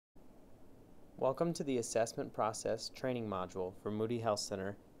Welcome to the Assessment Process Training Module for Moody Health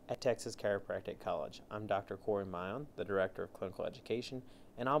Center at Texas Chiropractic College. I'm Dr. Corey Mayon, the Director of Clinical Education,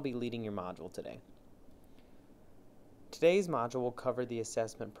 and I'll be leading your module today. Today's module will cover the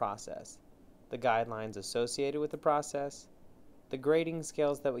assessment process, the guidelines associated with the process, the grading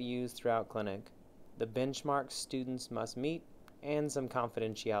scales that we use throughout clinic, the benchmarks students must meet, and some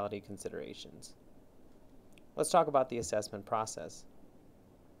confidentiality considerations. Let's talk about the assessment process.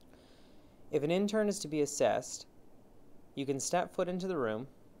 If an intern is to be assessed, you can step foot into the room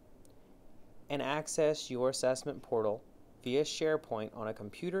and access your assessment portal via SharePoint on a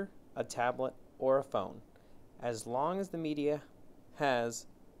computer, a tablet, or a phone. As long as the media has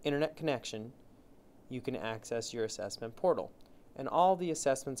internet connection, you can access your assessment portal. And all the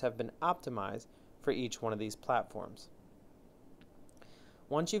assessments have been optimized for each one of these platforms.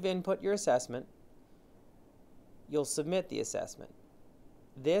 Once you've input your assessment, you'll submit the assessment.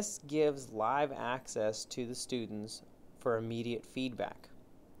 This gives live access to the students for immediate feedback.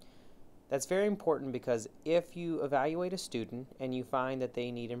 That's very important because if you evaluate a student and you find that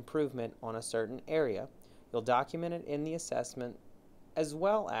they need improvement on a certain area, you'll document it in the assessment as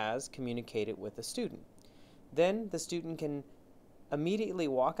well as communicate it with the student. Then the student can immediately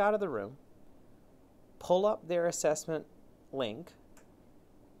walk out of the room, pull up their assessment link,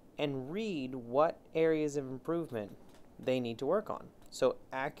 and read what areas of improvement they need to work on. So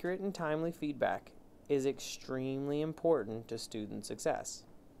accurate and timely feedback is extremely important to student success.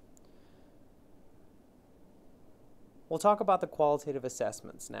 We'll talk about the qualitative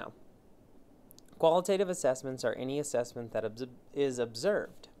assessments now. Qualitative assessments are any assessment that is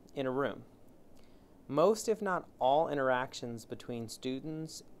observed in a room. Most, if not all, interactions between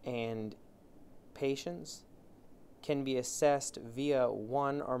students and patients can be assessed via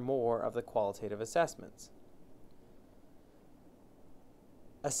one or more of the qualitative assessments.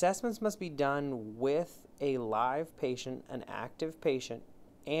 Assessments must be done with a live patient, an active patient,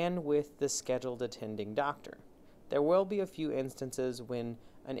 and with the scheduled attending doctor. There will be a few instances when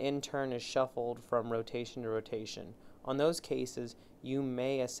an intern is shuffled from rotation to rotation. On those cases, you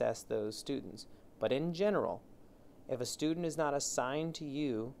may assess those students. But in general, if a student is not assigned to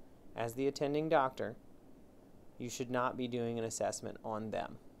you as the attending doctor, you should not be doing an assessment on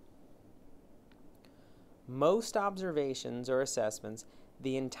them. Most observations or assessments,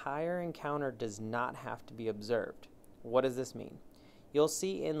 the entire encounter does not have to be observed. What does this mean? You'll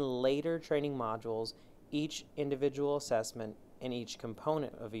see in later training modules each individual assessment and each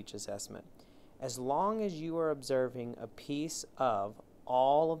component of each assessment. As long as you are observing a piece of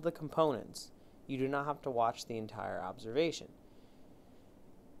all of the components, you do not have to watch the entire observation.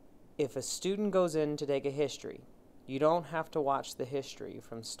 If a student goes in to take a history, you don't have to watch the history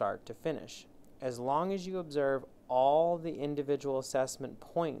from start to finish. As long as you observe all the individual assessment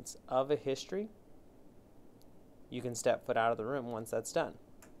points of a history, you can step foot out of the room once that's done.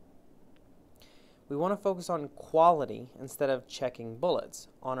 We want to focus on quality instead of checking bullets.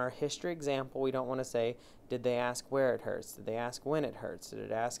 On our history example, we don't want to say, did they ask where it hurts? Did they ask when it hurts? Did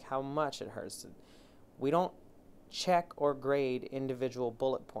it ask how much it hurts? We don't check or grade individual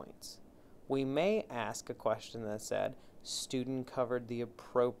bullet points. We may ask a question that said, student covered the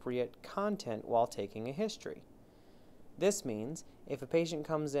appropriate content while taking a history. This means if a patient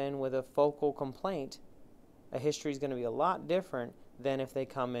comes in with a focal complaint, a history is going to be a lot different than if they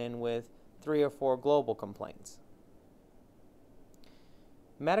come in with 3 or 4 global complaints.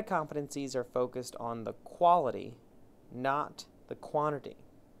 Meta-competencies are focused on the quality, not the quantity.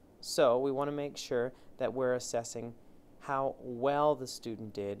 So we want to make sure that we're assessing how well the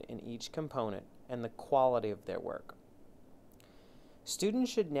student did in each component and the quality of their work.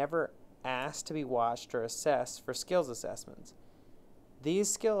 Students should never ask to be watched or assessed for skills assessments.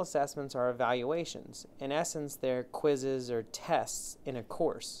 These skill assessments are evaluations. In essence, they're quizzes or tests in a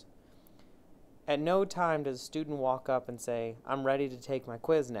course. At no time does a student walk up and say, I'm ready to take my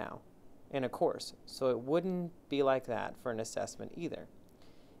quiz now, in a course. So it wouldn't be like that for an assessment either.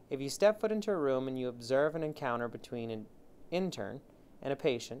 If you step foot into a room and you observe an encounter between an intern and a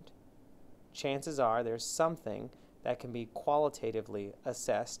patient, chances are there's something that can be qualitatively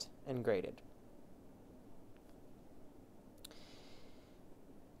assessed and graded.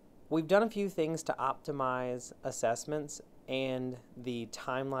 We've done a few things to optimize assessments and the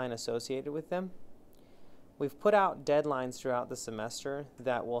timeline associated with them. We've put out deadlines throughout the semester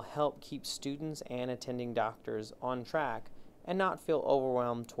that will help keep students and attending doctors on track and not feel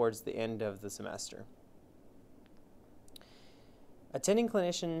overwhelmed towards the end of the semester. Attending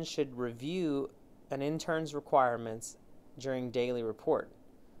clinicians should review an intern's requirements during daily report.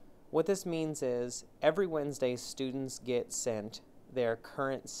 What this means is every Wednesday students get sent their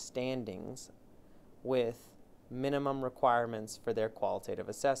current standings with minimum requirements for their qualitative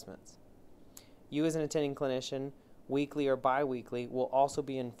assessments. You as an attending clinician, weekly or bi-weekly, will also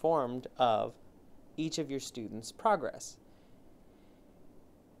be informed of each of your students' progress.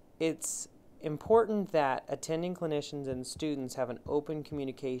 It's important that attending clinicians and students have an open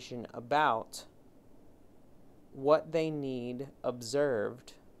communication about what they need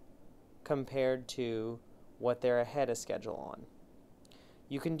observed compared to what they're ahead of schedule on.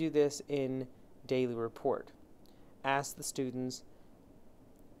 You can do this in daily report. Ask the students,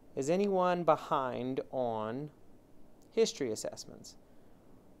 is anyone behind on history assessments?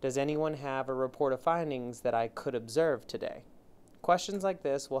 Does anyone have a report of findings that I could observe today? Questions like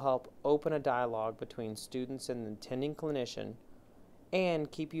this will help open a dialogue between students and the attending clinician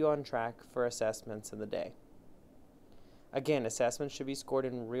and keep you on track for assessments in the day. Again, assessments should be scored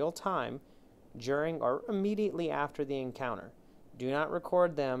in real time during or immediately after the encounter. Do not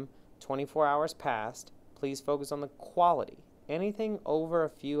record them 24 hours past. Please focus on the quality. Anything over a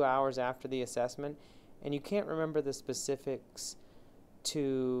few hours after the assessment and you can't remember the specifics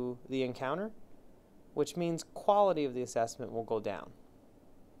to the encounter, which means quality of the assessment will go down.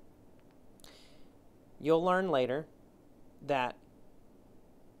 You'll learn later that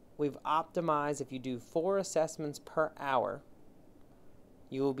we've optimized, if you do 4 assessments per hour,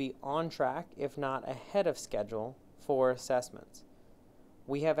 you will be on track, if not ahead of schedule, for assessments.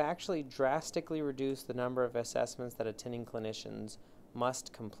 We have actually drastically reduced the number of assessments that attending clinicians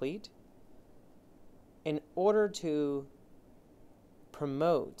must complete in order to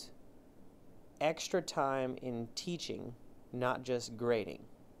promote extra time in teaching, not just grading.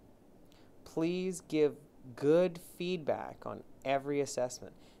 Please give good feedback on every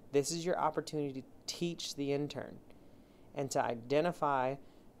assessment. This is your opportunity to teach the intern and to identify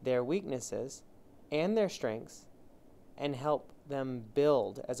their weaknesses and their strengths and help them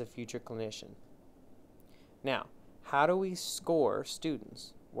build as a future clinician. Now, how do we score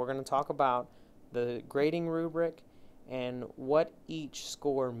students? We're going to talk about the grading rubric and what each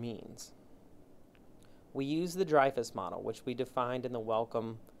score means. We use the Dreyfus model, which we defined in the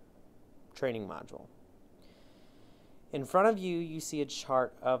Welcome training module. In front of you, you see a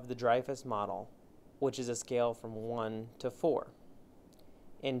chart of the Dreyfus model, which is a scale from 1 to 4.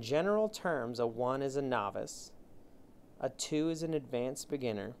 In general terms, a 1 is a novice, a 2 is an advanced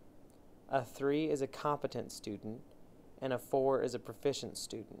beginner, a 3 is a competent student, and a 4 is a proficient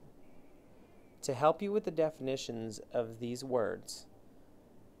student. To help you with the definitions of these words,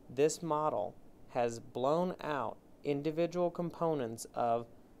 this model has blown out individual components of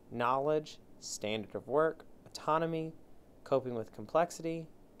knowledge, standard of work, autonomy, coping with complexity,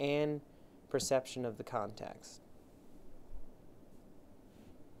 and perception of the context.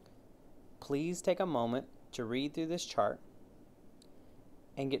 Please take a moment to read through this chart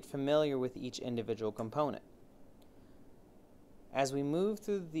and get familiar with each individual component. As we move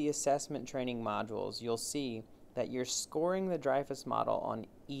through the assessment training modules, you'll see that you're scoring the Dreyfus model on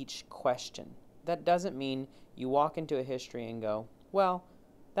each question. That doesn't mean you walk into a history and go, well,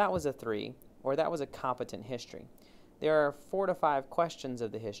 that was a 3, or that was a competent history. There are 4 to 5 questions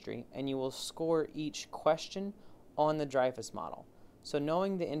of the history, and you will score each question on the Dreyfus model. So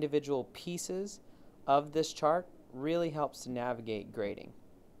knowing the individual pieces of this chart really helps to navigate grading.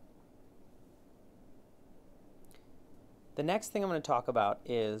 The next thing I'm going to talk about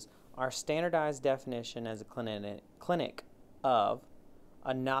is our standardized definition as a clinic of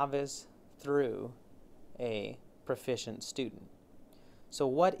a novice through a proficient student. So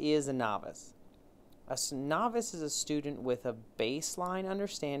what is a novice? A novice is a student with a baseline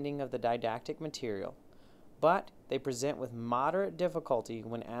understanding of the didactic material, but they present with moderate difficulty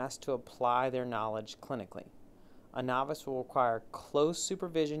when asked to apply their knowledge clinically. A novice will require close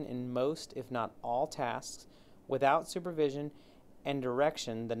supervision in most, if not all, tasks. Without supervision and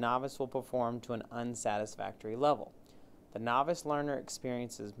direction, the novice will perform to an unsatisfactory level. The novice learner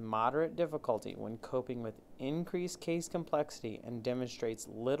experiences moderate difficulty when coping with increased case complexity and demonstrates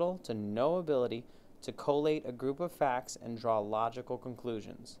little to no ability to collate a group of facts and draw logical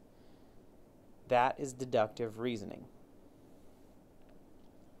conclusions. That is deductive reasoning.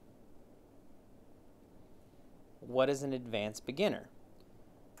 What is an advanced beginner?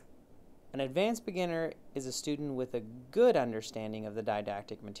 An advanced beginner is a student with a good understanding of the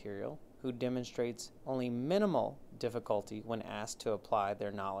didactic material who demonstrates only minimal difficulty when asked to apply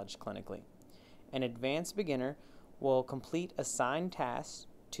their knowledge clinically. An advanced beginner will complete assigned tasks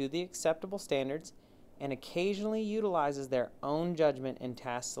to the acceptable standards and occasionally utilizes their own judgment in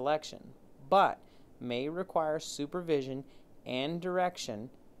task selection, but may require supervision and direction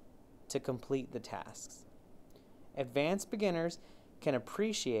to complete the tasks. Advanced beginners can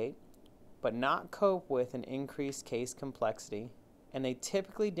appreciate but not cope with an increased case complexity, and they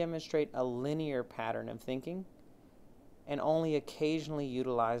typically demonstrate a linear pattern of thinking and only occasionally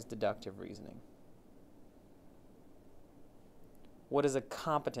utilize deductive reasoning. What is a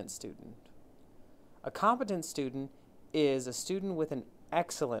competent student? A competent student is a student with an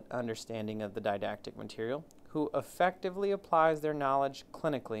excellent understanding of the didactic material who effectively applies their knowledge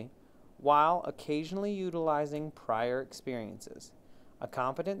clinically while occasionally utilizing prior experiences. A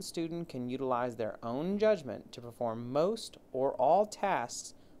competent student can utilize their own judgment to perform most or all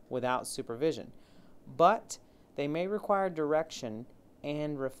tasks without supervision, but they may require direction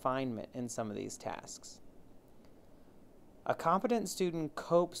and refinement in some of these tasks. A competent student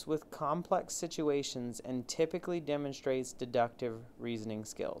copes with complex situations and typically demonstrates deductive reasoning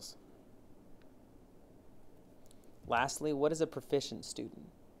skills. Lastly, what is a proficient student?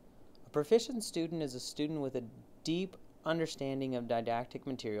 A proficient student is a student with a deep understanding of didactic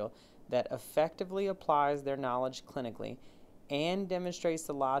material that effectively applies their knowledge clinically and demonstrates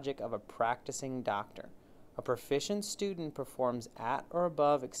the logic of a practicing doctor. A proficient student performs at or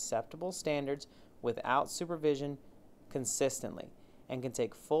above acceptable standards without supervision consistently and can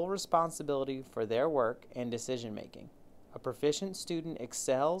take full responsibility for their work and decision making. A proficient student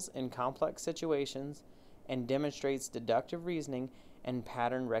excels in complex situations and demonstrates deductive reasoning and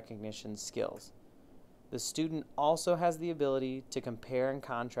pattern recognition skills. The student also has the ability to compare and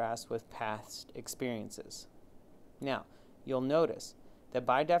contrast with past experiences. Now, you'll notice that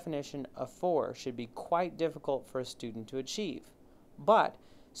by definition, a 4 should be quite difficult for a student to achieve, but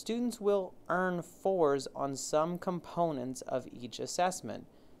students will earn 4s on some components of each assessment,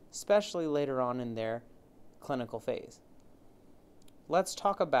 especially later on in their clinical phase. Let's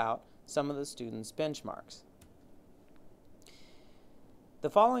talk about some of the students' benchmarks. The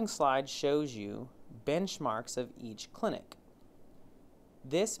following slide shows you benchmarks of each clinic.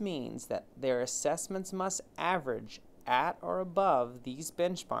 This means that their assessments must average at or above these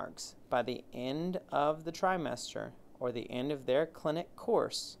benchmarks by the end of the trimester or the end of their clinic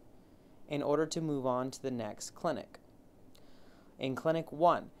course in order to move on to the next clinic. In Clinic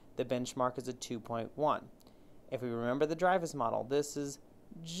 1, the benchmark is a 2.1. If we remember the Dreyfus model, this is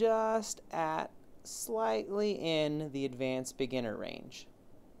just at slightly in the advanced beginner range.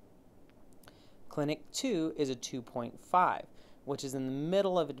 Clinic 2 is a 2.5, which is in the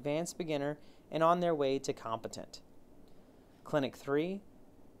middle of advanced beginner and on their way to competent. Clinic 3,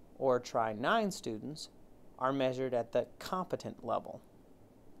 or Tri 9 students, are measured at the competent level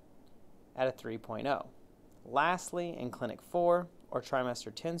at a 3.0. Lastly, in Clinic 4, or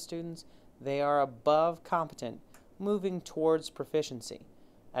Trimester 10 students, they are above competent, moving towards proficiency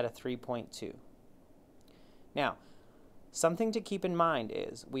at a 3.2. Now, something to keep in mind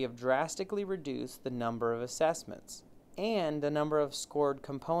is we have drastically reduced the number of assessments and the number of scored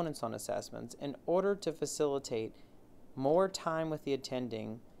components on assessments in order to facilitate more time with the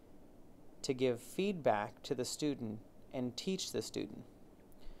attending to give feedback to the student and teach the student.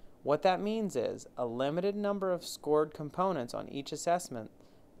 What that means is a limited number of scored components on each assessment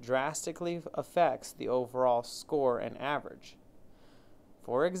drastically affects the overall score and average.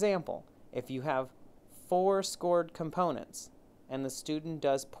 For example, if you have 4 scored components and the student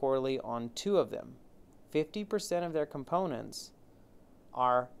does poorly on 2 of them, 50% of their components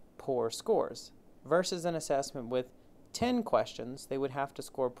are poor scores, versus an assessment with 10 questions, they would have to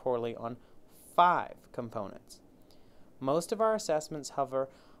score poorly on 5 components. Most of our assessments hover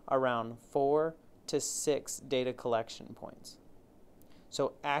around 4 to 6 data collection points.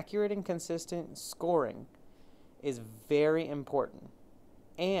 So accurate and consistent scoring is very important,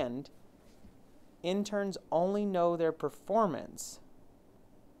 and interns only know their performance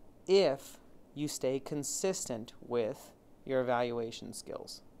if you stay consistent with your evaluation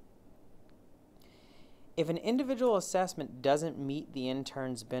skills. If an individual assessment doesn't meet the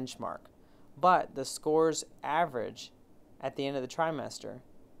intern's benchmark, but the scores average at the end of the trimester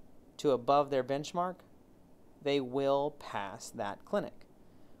to above their benchmark, they will pass that clinic.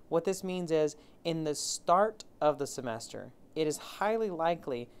 What this means is, in the start of the semester, it is highly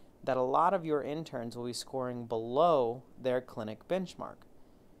likely that a lot of your interns will be scoring below their clinic benchmark,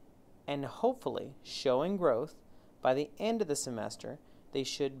 and hopefully showing growth. By the end of the semester, they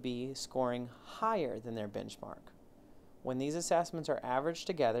should be scoring higher than their benchmark. When these assessments are averaged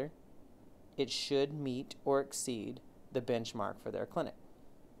together, it should meet or exceed the benchmark for their clinic.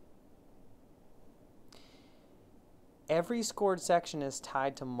 Every scored section is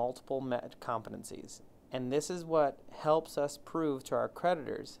tied to multiple met competencies, and this is what helps us prove to our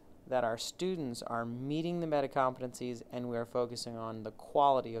accreditors that our students are meeting the meta competencies and we are focusing on the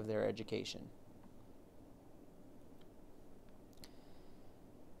quality of their education.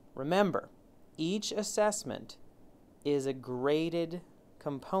 Remember, each assessment is a graded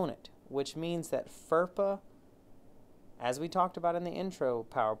component, which means that FERPA, as we talked about in the intro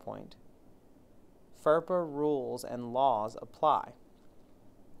PowerPoint, FERPA rules and laws apply.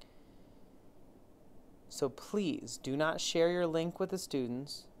 So please do not share your link with the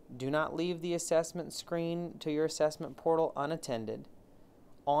students. Do not leave the assessment screen to your assessment portal unattended.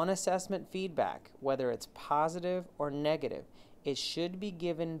 On assessment feedback, whether it's positive or negative, it should be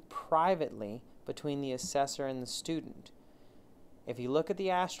given privately between the assessor and the student. If you look at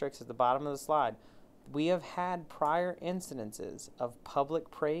the asterisks at the bottom of the slide, we have had prior incidences of public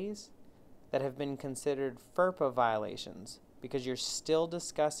praise that have been considered FERPA violations because you're still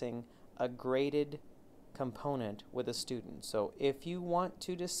discussing a graded component with a student. So if you want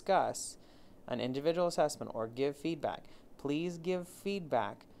to discuss an individual assessment or give feedback, please give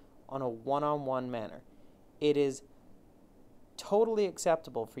feedback on a one-on-one manner. It is totally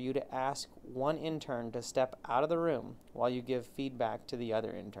acceptable for you to ask one intern to step out of the room while you give feedback to the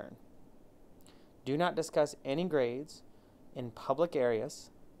other intern. Do not discuss any grades in public areas.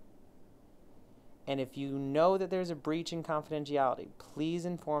 And if you know that there's a breach in confidentiality, please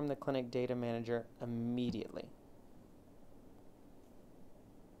inform the clinic data manager immediately.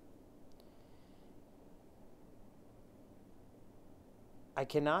 I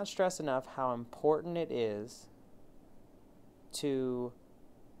cannot stress enough how important it is to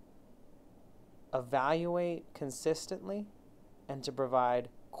evaluate consistently and to provide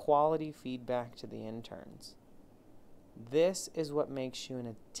quality feedback to the interns. This is what makes you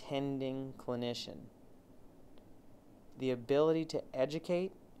an attending clinician. The ability to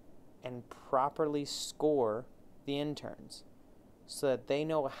educate and properly score the interns so that they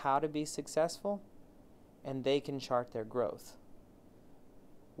know how to be successful and they can chart their growth.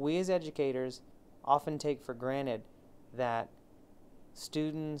 We as educators often take for granted that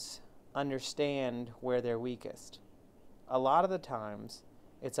students understand where they're weakest. A lot of the times,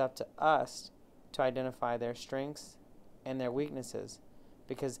 it's up to us to identify their strengths and their weaknesses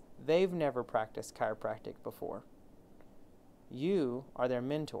because they've never practiced chiropractic before. You are their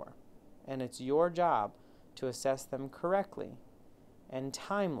mentor, and it's your job to assess them correctly and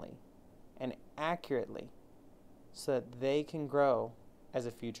timely and accurately so that they can grow as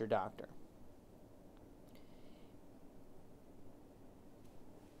a future doctor.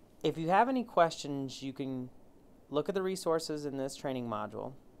 If you have any questions, you can look at the resources in this training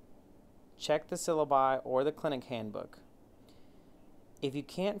module, check the syllabi or the clinic handbook. If you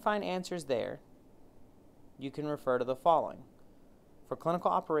can't find answers there, you can refer to the following. For clinical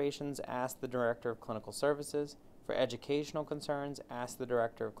operations, ask the Director of Clinical Services. For educational concerns, ask the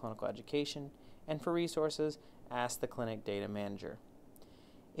Director of Clinical Education. And for resources, ask the Clinic Data Manager.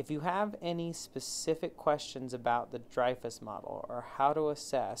 If you have any specific questions about the Dreyfus model or how to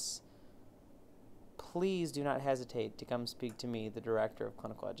assess, please do not hesitate to come speak to me, the Director of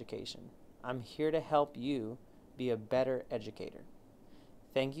Clinical Education. I'm here to help you be a better educator.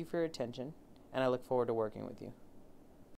 Thank you for your attention, and I look forward to working with you.